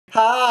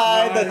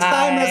Hi, the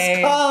time has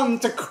come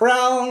to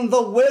crown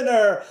the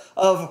winner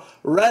of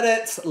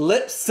Reddit's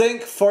Lip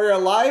Sync for Your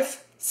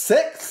Life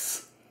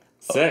 6.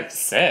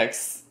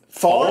 6.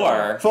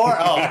 4. 4.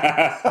 Oh.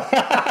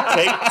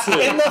 Take 2.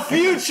 In the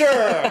future.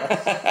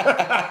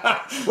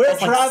 We're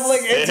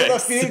traveling into the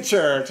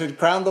future to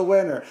crown the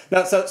winner.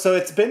 Now, so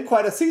it's been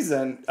quite a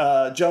season.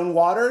 Joan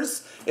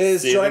Waters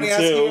is joining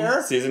us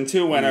here. Season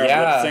 2 winner of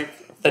Lip Sync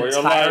for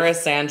Your Life. The Tyra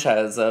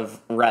Sanchez of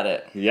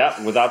Reddit.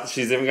 Yep,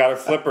 she's even got her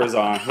flippers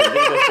on.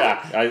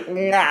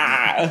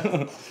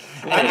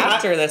 And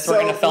after this,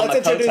 we're going to film a Kotex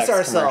Let's introduce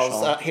ourselves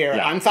commercial. here.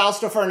 Yeah. I'm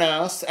Fausto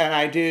Furnos, and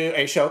I do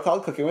a show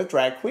called Cooking with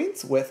Drag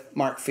Queens with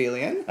Mark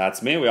Felian.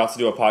 That's me. We also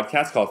do a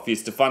podcast called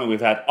Feast of Fun.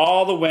 We've had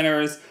all the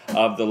winners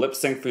of the Lip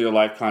Sync for Your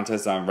Life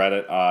contest on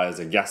Reddit as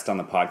a guest on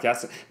the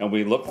podcast, and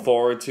we look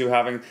forward to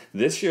having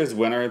this year's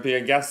winner be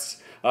a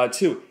guest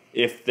too,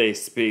 if they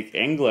speak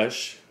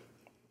English.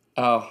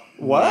 Oh,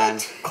 what? Man.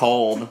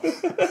 Cold.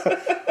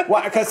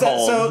 Why? Because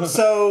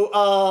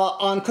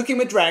on Cooking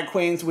with Drag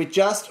Queens, we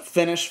just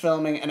finished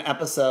filming an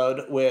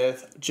episode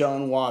with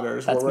Joan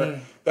Waters. That's where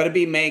me. We're going to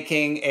be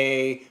making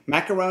a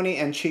macaroni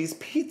and cheese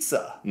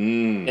pizza.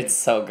 It's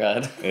so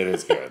good. It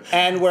is good.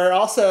 And we're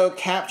also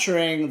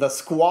capturing the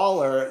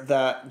squalor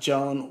that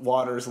Joan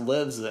Waters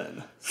lives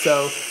in.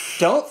 So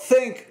don't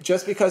think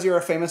just because you're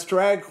a famous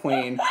drag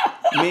queen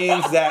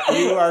means that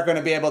you are going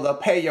to be able to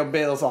pay your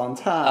bills on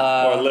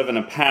time. Or live in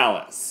a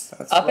palace.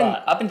 That's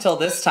Up until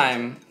this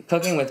time,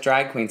 Cooking with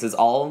Drag Queens has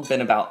all been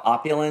about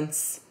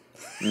opulence.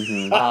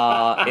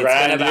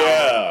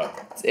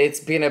 It's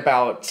been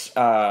about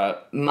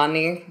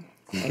money,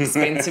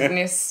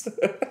 expensiveness.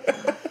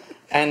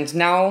 And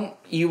now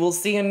you will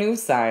see a new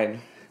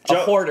side. A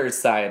hoarder's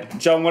side.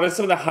 Joan, what are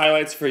some of the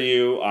highlights for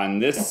you on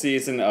this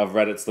season of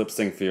Reddit's Lip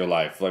Sync for Your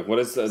Life? Like, what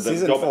is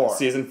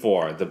Season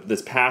 4,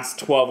 this past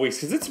 12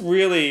 weeks? Because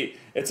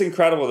it's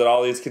incredible that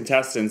all these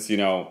contestants,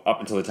 up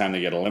until the time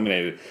they get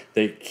eliminated,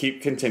 they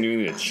keep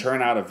continuing to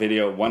churn out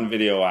one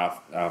video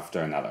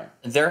after another.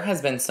 There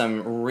has been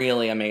some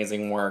really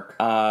amazing work.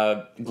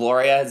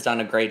 Gloria has done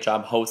a great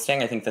job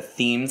hosting. I think the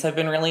themes have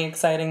been really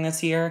exciting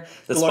this year.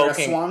 The Gloria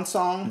Swan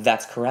Song?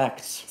 That's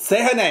correct.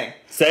 Say her name.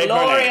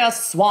 Gloria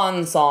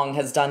Swan Song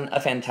has done a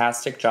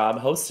fantastic job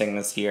hosting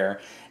this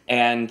year.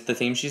 And the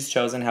themes she's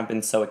chosen have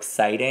been so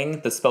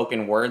exciting. The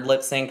spoken word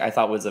lip sync I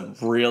thought was a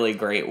really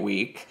great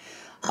week.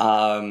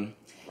 Having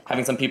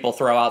some people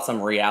throw out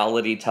some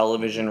reality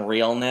television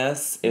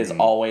realness is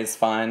always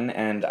fun,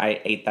 and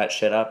I ate that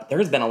shit up.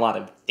 There's been a lot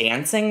of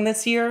dancing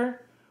this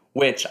year,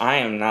 which I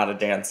am not a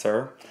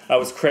dancer. I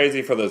was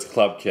crazy for those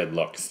club kid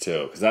looks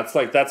too, because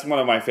that's one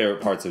of my favorite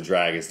parts of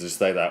drag, is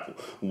just like that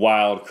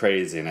wild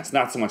craziness,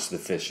 not so much the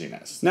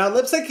fishiness. Now,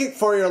 Lip Syncing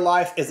for Your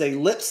Life is a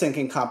lip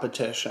syncing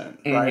competition,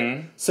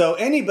 right? So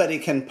anybody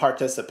can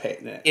participate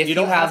in it. You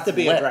don't have to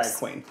be a drag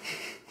queen.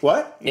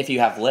 What? If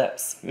you have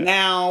lips.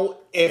 Now,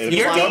 if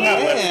you don't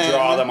have lips,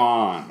 draw them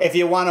on. If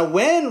you want to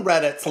win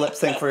Reddit's Lip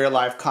Sync for Your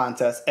Life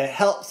contest, it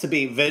helps to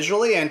be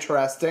visually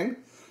interesting,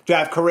 to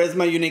have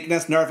charisma,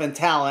 uniqueness, nerve, and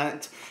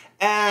talent,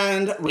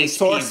 and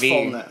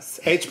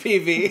resourcefulness.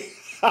 HPV.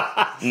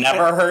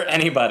 Never hurt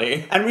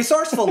anybody. And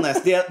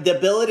resourcefulness, the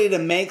ability to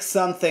make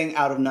something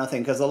out of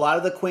nothing, because a lot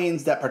of the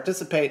queens that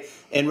participate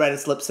in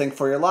Reddit's Lip Sync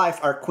for Your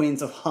Life are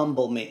queens of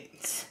humble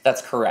means.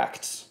 That's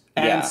correct.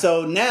 And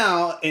so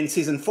now, in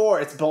Season 4,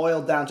 it's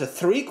boiled down to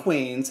 3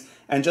 queens,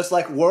 and just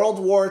like World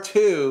War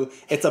II,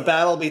 it's a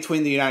battle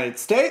between the United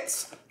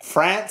States,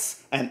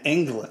 France, and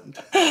England.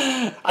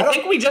 I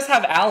think we just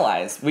have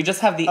allies. We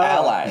just have the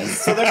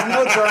allies. So there's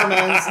no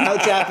Germans, no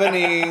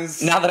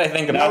Japanese. Now that I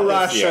think about no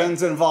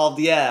Russians involved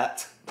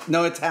yet.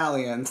 No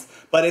Italians.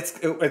 But it's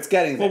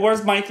getting there. Well,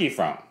 where's Mikey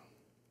from?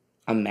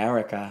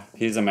 America.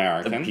 He's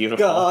American. The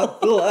beautiful. God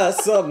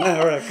bless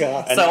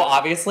America. So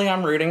obviously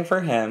I'm rooting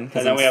for him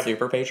because I'm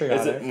super patriotic.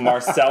 Is it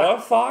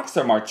Marcella Fox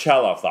or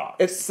Marcella Fox?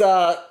 It's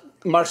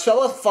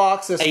Marcella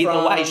Fox is Either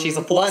from way, she's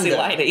a foxy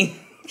lady.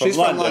 She's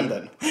from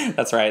London.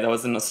 That's right. That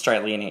was an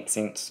Australian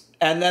accent.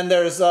 And then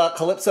there's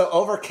Calypso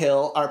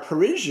Overkill, our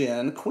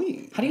Parisian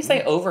queen. How do you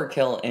say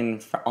overkill en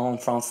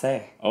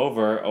français?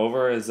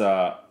 Over is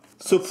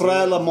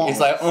Supra le monde. It's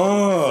like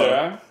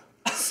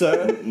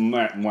Sir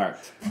muert.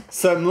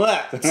 Sir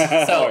muert.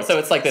 So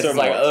it's like this. It's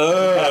like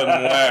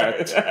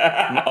muert.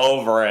 I'm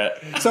over it.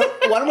 So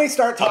why don't we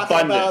start talking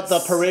about the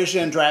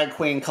Parisian drag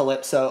queen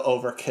Calypso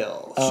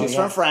Overkill? She's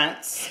from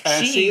France,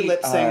 and she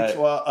lip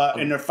synced.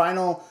 In her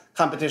final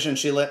competition,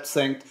 she lip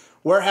synced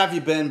 "Where Have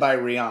You Been" by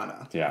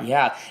Rihanna.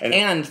 Yeah.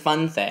 And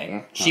fun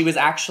thing, she was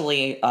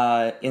actually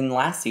in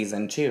last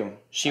season too.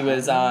 She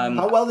was.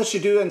 How well did she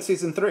do in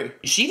Season 3?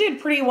 She did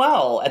pretty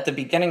well at the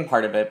beginning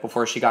part of it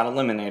before she got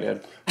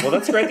eliminated. Well,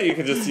 that's great that you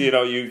can just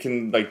you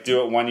can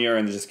do it one year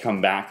and just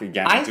come back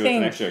again and do it the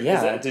next year.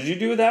 Yeah. Did you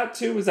do that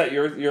too? Was that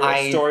your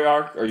story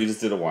arc, or you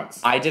just did it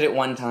once? I did it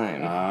one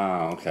time.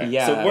 Oh, okay.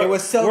 Yeah. So it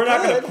was so we're good,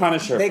 not going to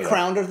punish her. They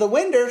crowned her the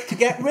winner to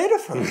get rid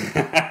of her.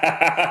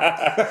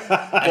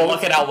 And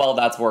look at how well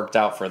that's worked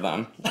out for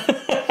them.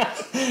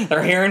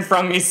 They're hearing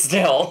from me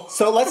still.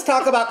 So let's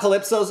talk about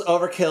Calypso's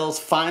Overkill's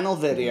final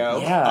video.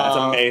 Yeah. That's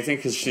amazing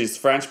because she's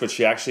French, but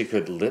she actually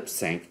could lip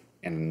sync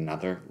in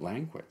another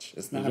language.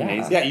 Isn't that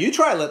amazing? Yeah, you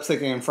try lip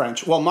syncing in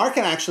French. Well, Mark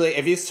can actually,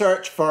 if you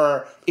search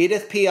for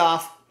Edith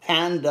Piaf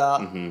Panda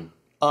and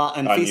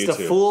On Feast of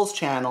YouTube. Fools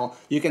channel,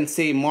 you can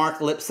see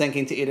Mark lip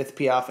syncing to Edith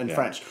Piaf in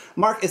French.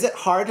 Mark, is it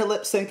hard to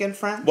lip sync in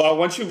French? Well,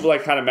 once you've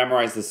like kind of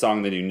memorized the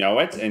song, then you know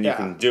it and you Yeah.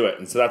 can do it.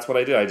 And so that's what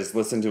I did. I just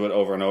listened to it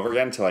over and over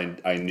again until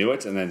I knew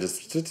it, and then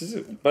just.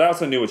 But I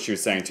also knew what she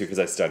was saying too because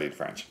I studied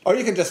French. Or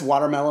you can just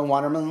watermelon,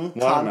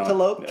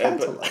 cantaloupe,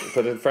 cantaloupe.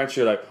 But in French,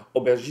 you're like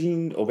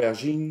aubergine,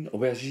 aubergine,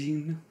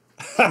 aubergine.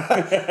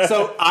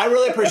 So I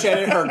really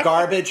appreciated her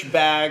garbage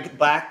bag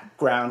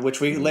background, which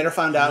we later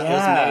found out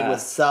was made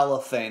with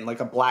cellophane,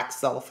 like a black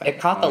cellophane. It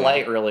caught the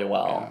light really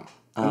well.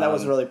 And that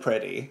was really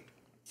pretty.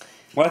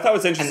 What I thought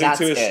was interesting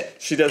too is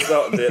she does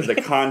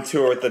the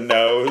contour with the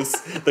nose.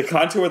 The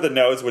contour with the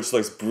nose, which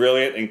looks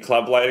brilliant in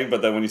club lighting,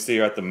 but then when you see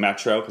her at the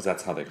Metro, because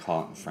that's how they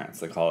call it in France,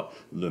 they call it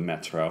Le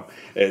Metro.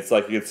 It's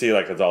like you can see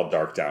like it's all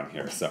dark down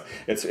here. So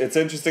it's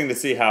interesting to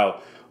see how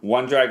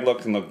one drag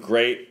look can look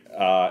great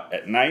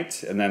at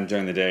night, and then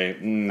during the day,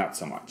 not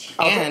so much.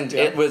 And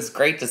it was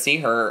great to see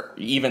her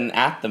even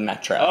at the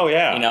Metro. Oh,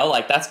 yeah. You know,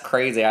 like that's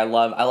crazy. I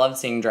love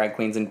seeing drag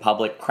queens in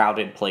public,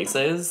 crowded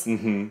places.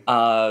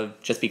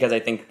 Just because I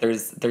think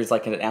there's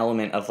like an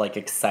element of like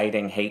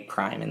exciting hate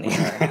crime in the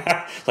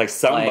air. Like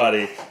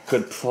somebody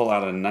could pull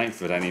out a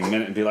knife at any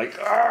minute and be like,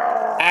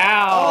 "Argh!"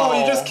 Ow! Oh,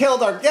 you just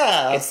killed our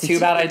guest. It's too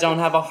bad I don't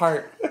have a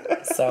heart.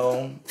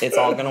 So it's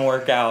all gonna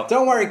work out.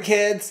 Don't worry,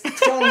 kids.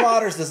 Joan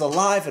Waters is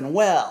alive and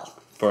well.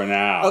 For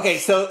now. Okay,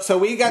 so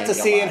we got to Maybe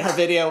see in alive. her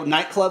video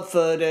nightclub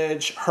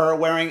footage, her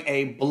wearing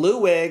a blue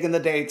wig in the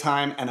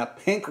daytime and a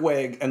pink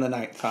wig in the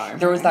nighttime.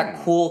 There was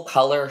that cool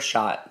color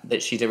shot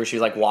that she did where she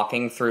was like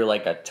walking through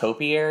like a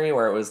topiary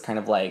where it was kind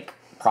of like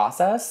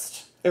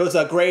processed. It was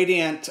a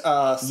gradient,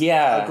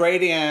 Yeah. a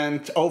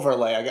gradient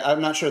overlay.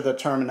 I'm not sure the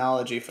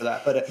terminology for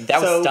that, but That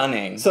was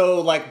stunning.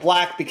 So like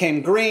black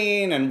became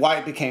green and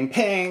white became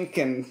pink,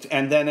 and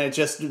then it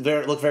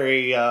looked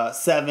very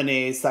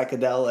 70s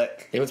psychedelic.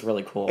 It was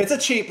really cool. It's a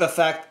cheap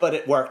effect, but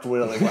it worked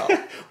really well.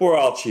 We're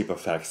all cheap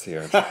effects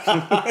here. So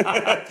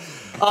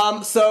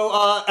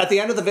at the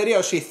end of the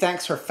video, she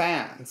thanks her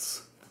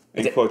fans.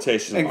 In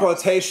quotation In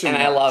marks. quotation and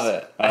I marks. love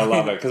it. I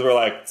love it because we're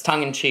like It's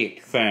tongue in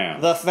cheek. fans.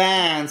 The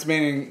fans,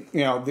 meaning,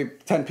 the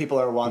 10 people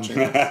are watching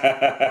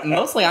it.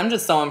 Mostly, I'm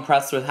just so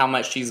impressed with how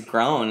much she's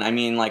grown. I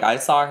mean, like, I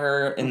saw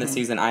her in the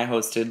season I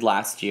hosted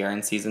last year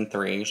in season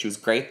 3. She was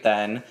great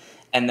then.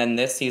 And then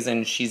this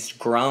season, she's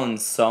grown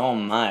so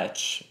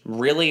much.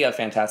 Really a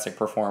fantastic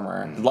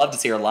performer. Love to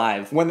see her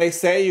live. When they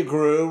say you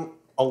grew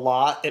a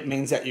lot, it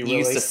means that you really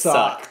used to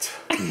suck. sucked.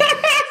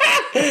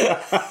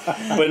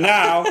 But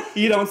now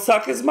you don't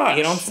suck as much.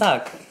 You don't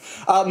suck.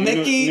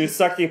 Mickey. You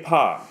sucky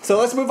pa. So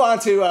let's move on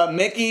to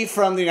Mickey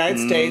from the United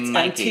States.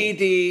 Mikey.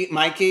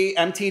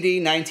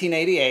 MTD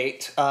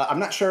 1988. I'm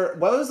not sure,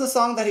 what was the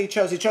song that he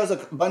chose? He chose a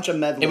bunch of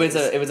medleys.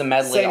 It was a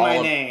medley. Say My all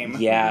of- Name.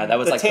 Yeah, that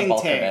was The like the Ting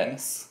bulk of it.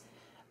 Tings.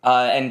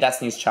 And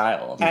Destiny's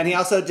Child. And he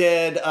also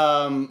did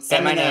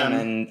Say my name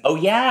and oh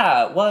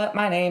yeah, what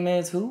my name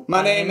is who?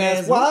 My name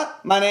is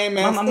what? My name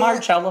is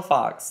Marcella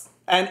Fox.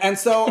 And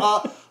so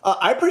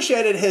I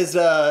appreciated his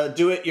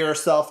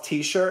do-it-yourself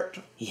T-shirt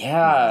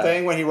Yeah.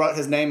 thing when he wrote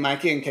his name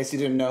Mikey in case you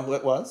didn't know who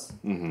it was.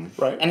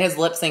 Mm-hmm. Right. And his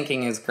lip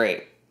syncing is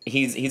great.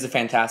 He's a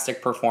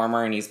fantastic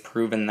performer, and he's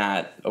proven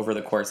that over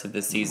the course of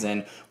this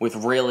season with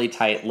really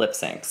tight lip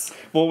syncs.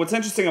 Well, what's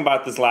interesting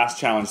about this last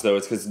challenge, though,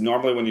 is because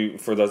normally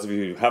for those of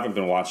you who haven't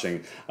been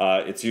watching,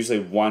 it's usually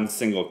one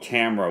single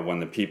camera when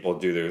the people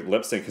do their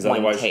lip sync, because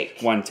otherwise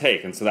one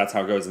take, and so that's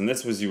how it goes. And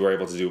this was you were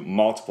able to do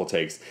multiple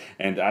takes,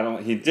 and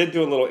he did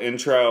do a little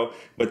intro,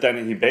 but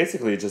then he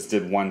basically just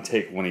did one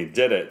take when he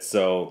did it.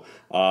 So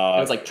It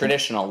was like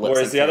traditional lip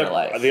sync.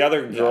 Whereas the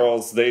other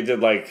girls, they did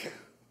like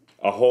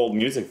a whole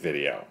music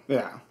video.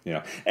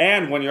 Yeah.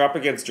 And when you're up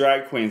against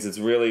drag queens,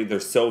 they're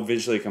so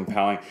visually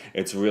compelling,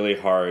 it's really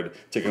hard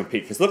to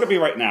compete. Because look at me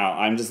right now,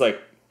 I'm just like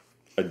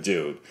a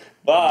dude.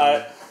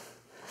 But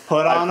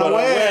Put on a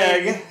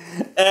wig.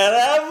 and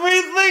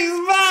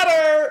everything's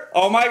better!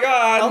 Oh my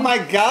god. Oh my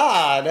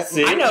god.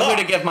 See? I know who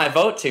to give my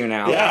vote to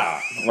now.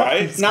 Yeah,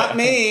 right? Not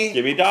me.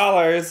 Give me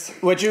dollars.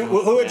 Who would you give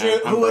 $1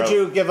 to? Who would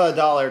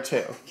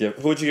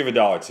you give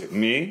 $1 to?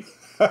 Me?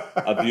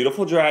 A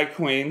beautiful drag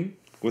queen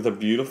with a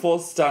beautiful,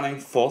 stunning,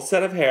 full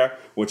set of hair,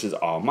 which is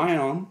all my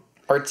own.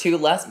 Or 2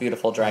 less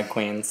beautiful drag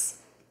queens.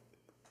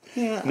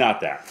 Yeah.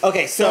 Not that.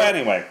 Okay, so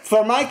anyway,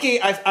 for Mikey,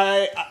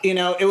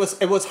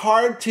 it was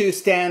hard to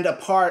stand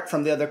apart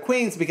from the other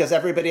queens because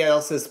everybody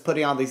else is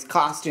putting all these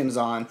costumes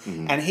on,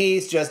 and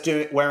he's just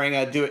wearing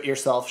a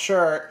do-it-yourself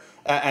shirt,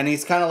 and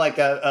he's kind of like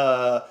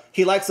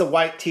he likes the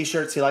white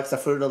t-shirts, he likes the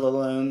Fruit of the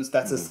Looms,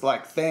 that's his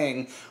like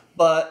thing,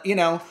 but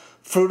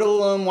Fruit of the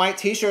Loom white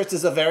t-shirts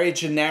is a very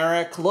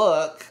generic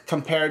look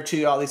compared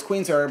to all these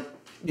queens who are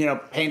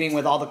painting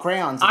with all the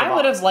crayons. I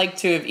would have liked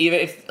to have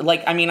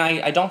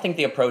I don't think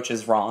the approach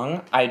is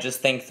wrong. I just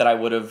think that I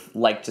would have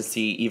liked to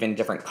see even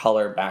different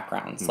color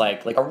backgrounds,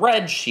 like a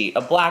red sheet,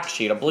 a black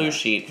sheet, a blue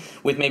sheet,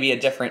 with maybe a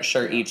different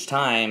shirt each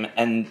time,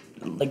 and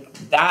like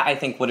that I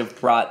think would have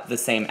brought the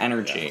same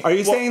energy. Are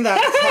you saying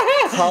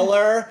that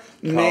color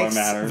makes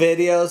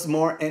videos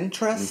more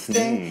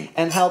interesting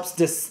and helps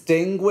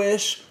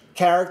distinguish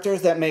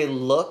characters that may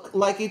look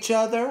like each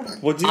other?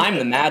 Well, I'm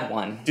the mad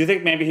one. Do you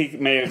think maybe he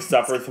may have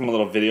suffered from a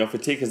little video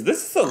fatigue? Because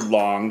this is a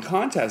long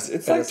contest.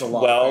 It's like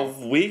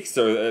 12 weeks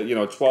or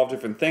 12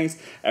 different things.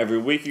 Every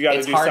week you got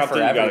to do something.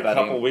 You got a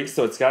couple weeks,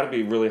 so it's got to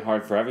be really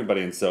hard for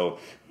everybody. And so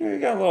you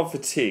got a little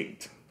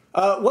fatigued.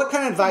 What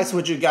kind of advice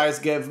would you guys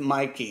give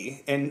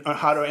Mikey on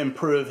how to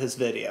improve his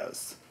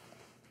videos?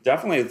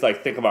 Definitely, it's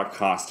like think about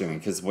costuming,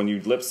 because when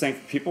you lip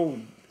sync, people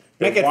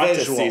want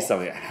to see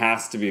something. It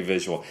has to be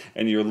visual,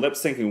 and your lip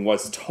syncing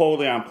was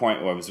totally on point.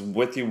 I was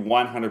with you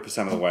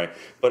 100% of the way.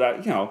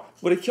 But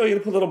would it kill you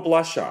to put a little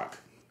blush on?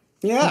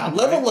 Yeah,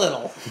 live a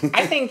little.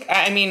 I think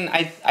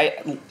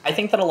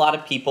that a lot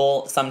of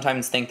people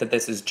sometimes think that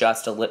this is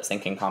just a lip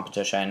syncing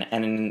competition,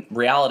 and in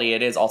reality,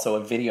 it is also a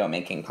video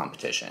making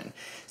competition.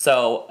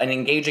 So an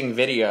engaging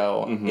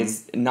video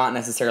is not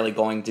necessarily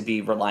going to be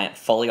reliant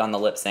fully on the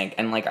lip sync.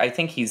 And I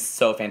think he's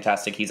so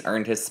fantastic. He's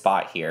earned his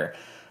spot here.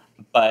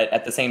 But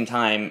at the same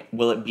time,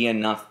 will it be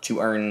enough to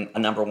earn a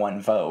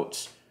 #1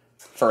 vote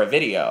for a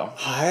video?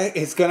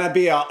 He's gonna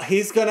be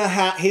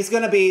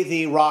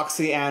the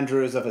Roxy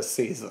Andrews of his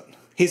season.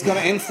 He's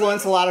gonna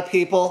influence a lot of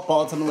people, but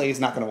ultimately he's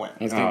not gonna win.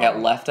 He's gonna get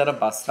left at a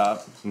bus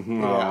stop.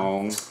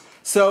 Yeah.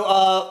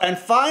 So and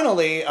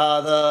finally,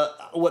 the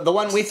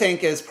one we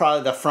think is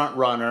probably the front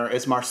runner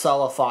is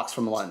Marcella Fox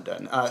from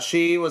London.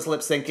 She was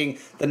lip syncing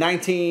the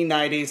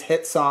 1990s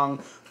hit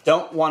song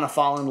 "Don't Want to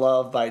Fall in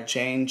Love" by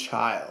Jane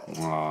Child.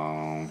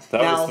 Oh,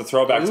 that was the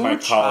throwback to my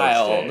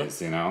college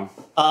days,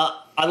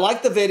 I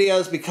like the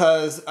videos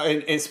because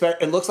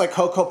it looks like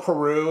Coco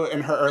Peru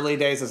in her early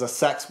days as a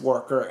sex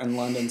worker in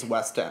London's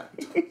West End.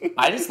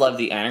 I just love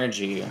the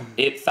energy.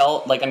 It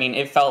felt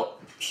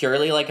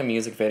purely like a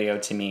music video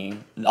to me.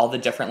 All the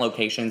different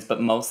locations, but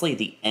mostly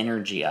the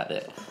energy of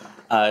it.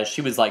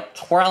 She was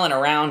twirling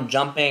around,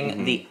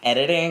 jumping. The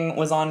editing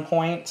was on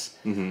point.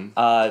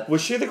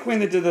 Was she the queen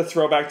that did the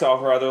throwback to all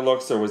her other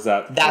looks, or was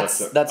that?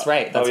 That's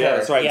right. That's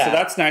that's right. Yeah. So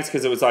that's nice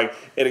because it was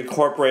it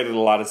incorporated a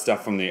lot of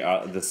stuff from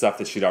the stuff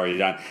that she'd already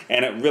done,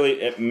 and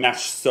it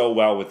meshed so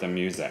well with the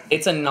music.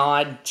 It's a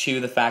nod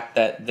to the fact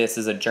that this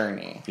is a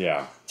journey.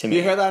 Yeah.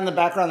 You hear that in the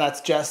background?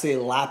 That's Jesse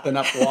lapping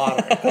up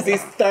water because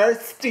he's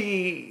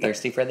thirsty.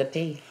 Thirsty for the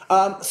tea.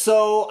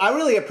 So I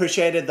really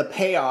appreciated the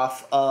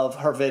payoff of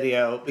her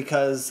video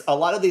because a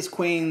lot of these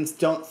queens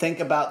don't think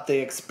about the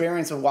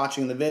experience of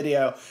watching the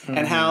video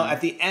and how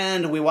at the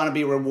end we want to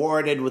be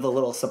rewarded with a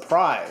little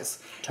surprise.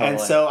 Totally. And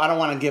so I don't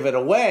want to give it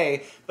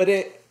away, but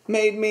it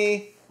made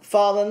me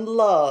fall in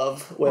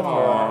love with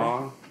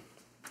her.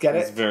 Get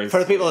it? For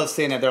the people who have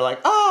seen it, they're like,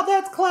 "Oh,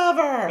 that's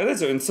clever." It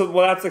is, and so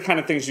that's the kind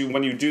of things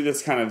when you do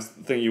this kind of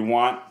thing, you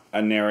want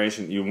a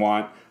narration, you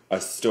want a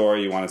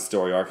story, you want a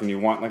story arc, and you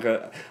want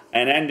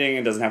an ending.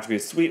 It doesn't have to be a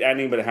sweet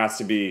ending, but it has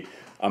to be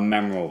a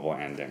memorable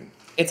ending.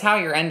 It's how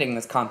you're ending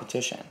this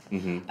competition.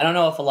 I don't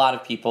know if a lot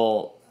of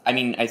people. I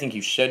mean, I think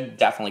you should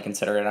definitely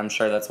consider it. I'm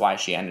sure that's why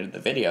she ended the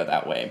video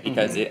that way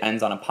because it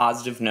ends on a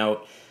positive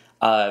note.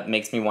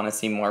 Makes me want to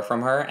see more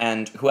from her,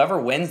 and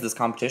whoever wins this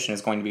competition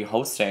is going to be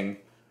hosting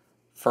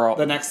for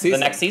the next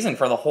season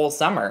for the whole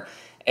summer.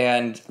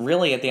 And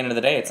really, at the end of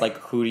the day, it's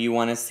who do you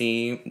want to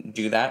see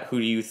do that?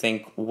 Who do you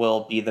think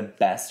will be the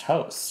best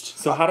host?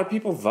 So how do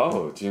people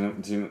vote?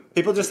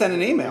 People just send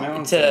an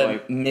email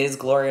to Ms.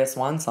 Glorious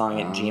Swansong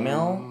at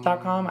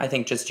gmail.com. I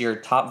think just your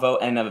top vote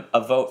and a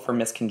vote for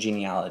Miss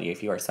Congeniality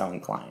if you are so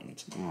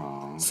inclined.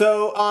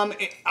 So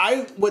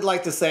I would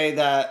like to say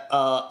that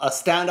a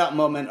standout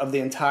moment of the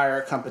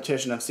entire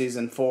competition of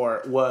season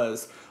 4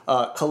 was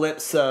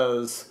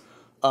Calypso's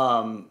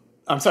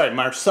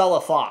Marcella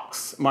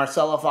Fox.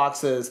 Marcella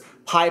Fox's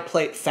pie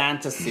plate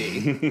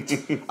fantasy.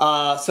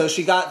 So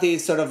she got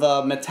these sort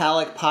of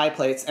metallic pie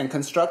plates and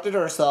constructed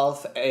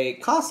herself a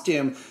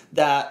costume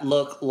that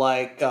looked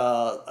like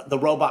the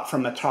robot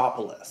from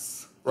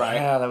Metropolis. Right?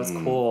 Yeah, that was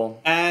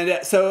cool.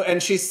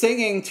 And she's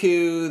singing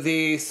to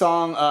the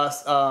song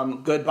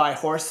 "Goodbye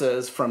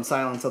Horses" from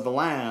Silence of the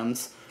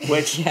Lambs,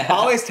 which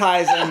always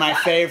ties in my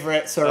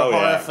favorite sort of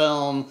horror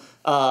film.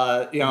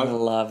 I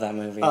love that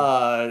movie.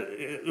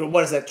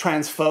 What is it?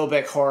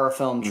 Transphobic horror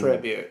film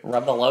tribute.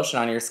 Rub the lotion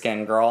on your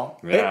skin, girl.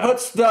 Yeah.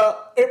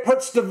 It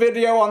puts the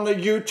video on the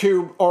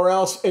YouTube, or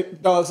else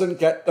it doesn't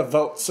get the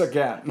votes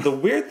again. The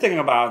weird thing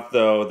about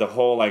the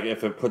whole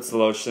if it puts the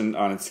lotion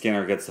on its skin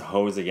or gets the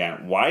hose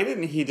again, why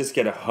didn't he just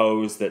get a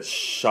hose that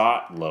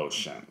shot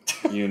lotion?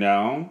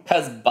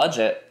 Because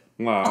budget.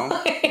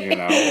 Well,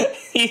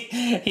 he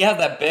has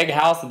that big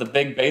house with the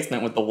big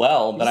basement with the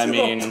well, but a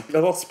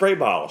little spray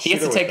bottle. He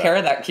has to take care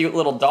of that cute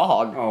little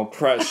dog. Oh,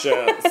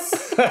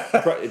 Precious.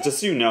 Just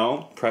so you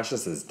know,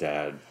 Precious is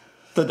dead.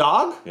 The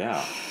dog?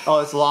 Yeah. Oh,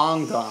 it's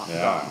Long Dong.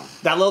 Yeah.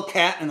 That little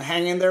cat and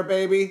hanging there,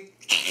 baby.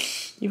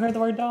 You heard the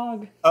word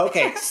dog.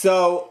 Okay,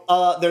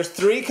 so there's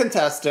 3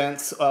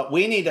 contestants.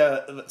 We need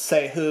to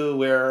say who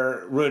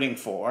we're rooting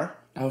for.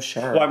 Oh,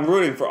 sure. Well, I'm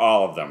rooting for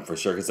all of them for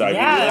sure because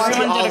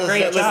everyone did a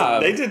great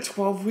job. They did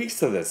 12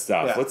 weeks of this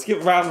stuff. Yeah. Let's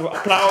give a round of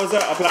applause.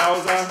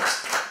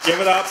 Give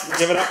it up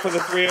for the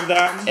 3 of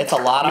them. It's a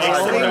lot of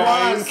hard Only work.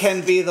 one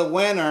can be the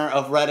winner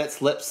of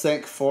Reddit's Lip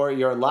Sync for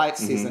Your Life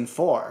Season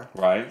 4.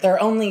 Right. There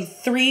are only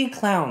 3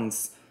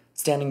 clowns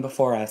standing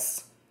before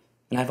us,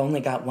 and I've only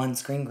got 1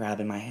 screen grab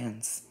in my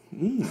hands.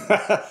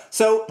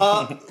 So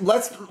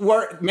let's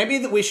work.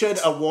 Maybe we should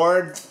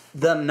award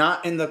them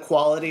not in the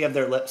quality of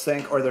their lip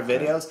sync or their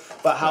videos,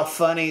 but how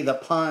funny the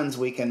puns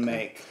we can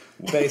make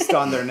based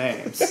on their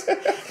names.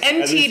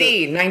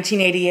 MTD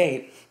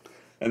 1988.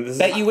 And this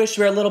Bet you wish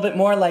you were a little bit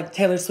more like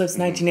Taylor Swift's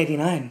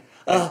 1989.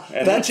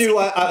 Bet you,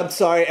 I'm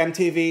sorry,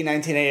 MTV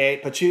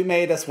 1988, but you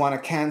made us want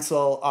to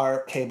cancel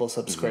our cable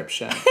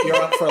subscription. You're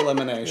up for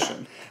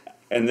elimination.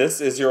 And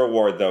this is your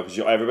award, though, because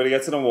everybody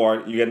gets an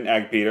award. You get an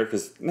egg beater,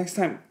 because next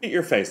time, beat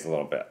your face a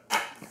little bit.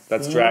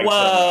 That's drag.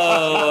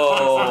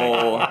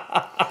 Whoa.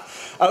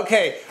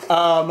 Okay,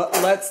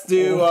 let's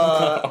do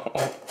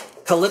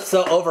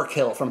Calypso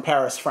Overkill from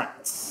Paris,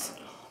 France.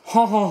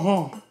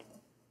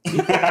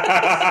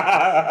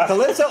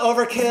 Calypso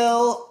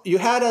Overkill, you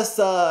had us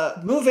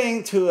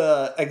moving to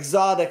an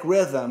exotic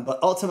rhythm,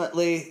 but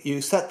ultimately you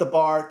set the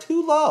bar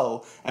too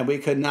low and we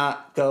could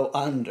not go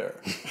under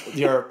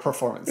your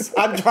performance.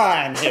 I'm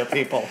trying here,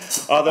 people.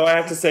 Although I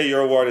have to say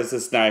your award is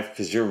this knife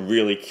because you're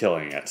really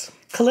killing it.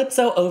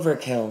 Calypso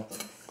Overkill.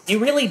 You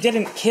really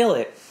didn't kill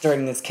it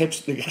during this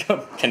conniption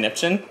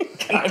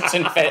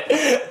fit.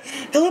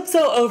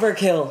 Calypso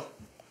Overkill.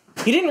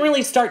 You didn't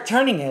really start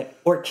turning it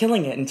or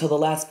killing it until the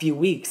last few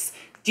weeks.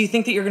 Do you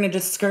think that you're going to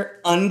just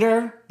skirt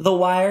under the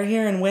wire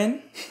here and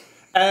win?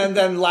 And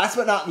then last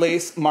but not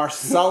least,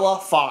 Marcella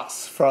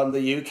Fox from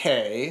the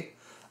UK.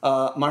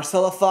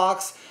 Marcella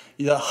Fox,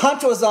 the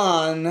hunt was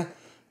on,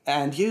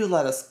 and you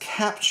let us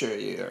capture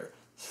your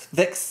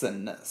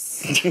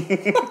vixenness.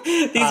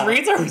 These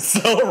reads are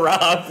so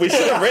rough. We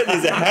should have written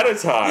these ahead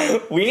of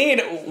time. We need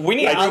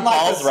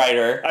RuPaul's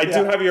writer. I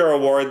do have your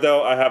award,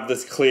 though. I have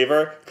this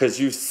cleaver because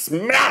you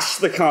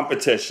smashed the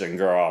competition,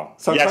 girl.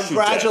 So yes,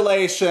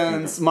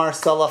 congratulations,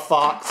 Marcella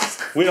Fox.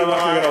 We don't know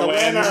if you're going to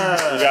win. Winner.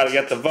 You got to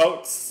get the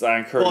votes. I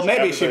encourage Well,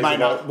 maybe she might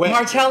not win.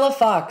 Marcella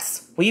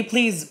Fox, will you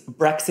please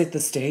Brexit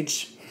the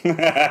stage?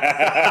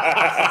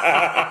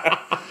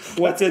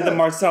 What did the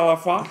Marcella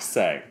Fox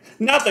say?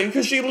 Nothing,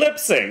 because she lip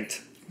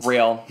synced.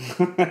 Real.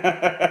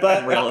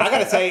 But Real. I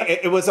gotta say,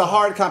 it was a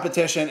hard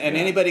competition, and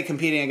anybody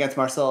competing against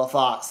Marcella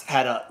Fox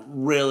had a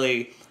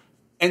really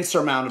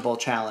insurmountable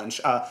challenge.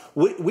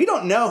 We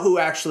don't know who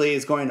actually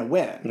is going to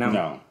win.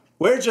 No.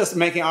 We're just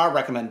making our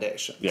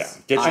recommendations. Yeah,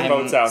 get your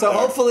votes out So there.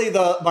 hopefully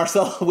the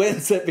Marcella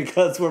wins it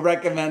because we're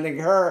recommending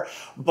her,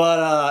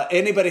 but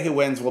anybody who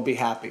wins will be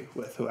happy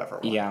with whoever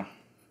won. Yeah.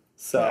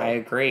 So I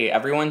agree.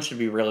 Everyone should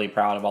be really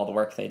proud of all the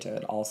work they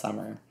did all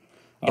summer.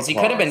 Because you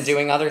could have been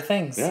doing other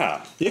things.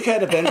 Yeah. you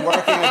could have been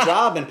working a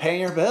job and paying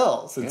your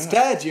bills.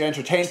 Instead, you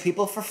entertain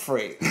people for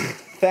free.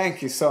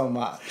 Thank you so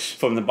much.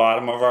 From the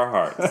bottom of our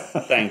hearts.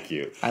 Thank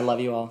you. I love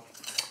you all.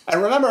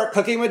 And remember,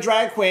 Cooking with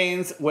Drag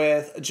Queens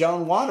with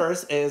Joan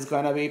Waters is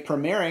going to be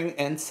premiering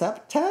in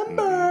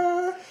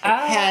September.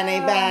 Honey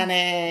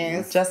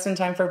bunnies. Just in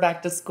time for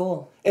back to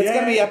school. It's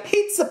going to be a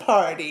pizza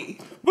party.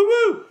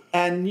 Woo-woo!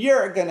 And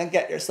you're going to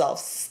get yourself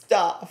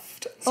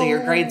stuffed. So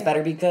your grades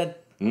better be good.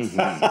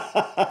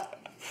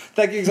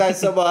 Thank you guys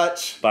so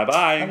much.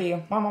 Bye-bye. Love you.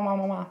 Mwah, mwah, mwah,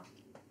 mwah, mwah.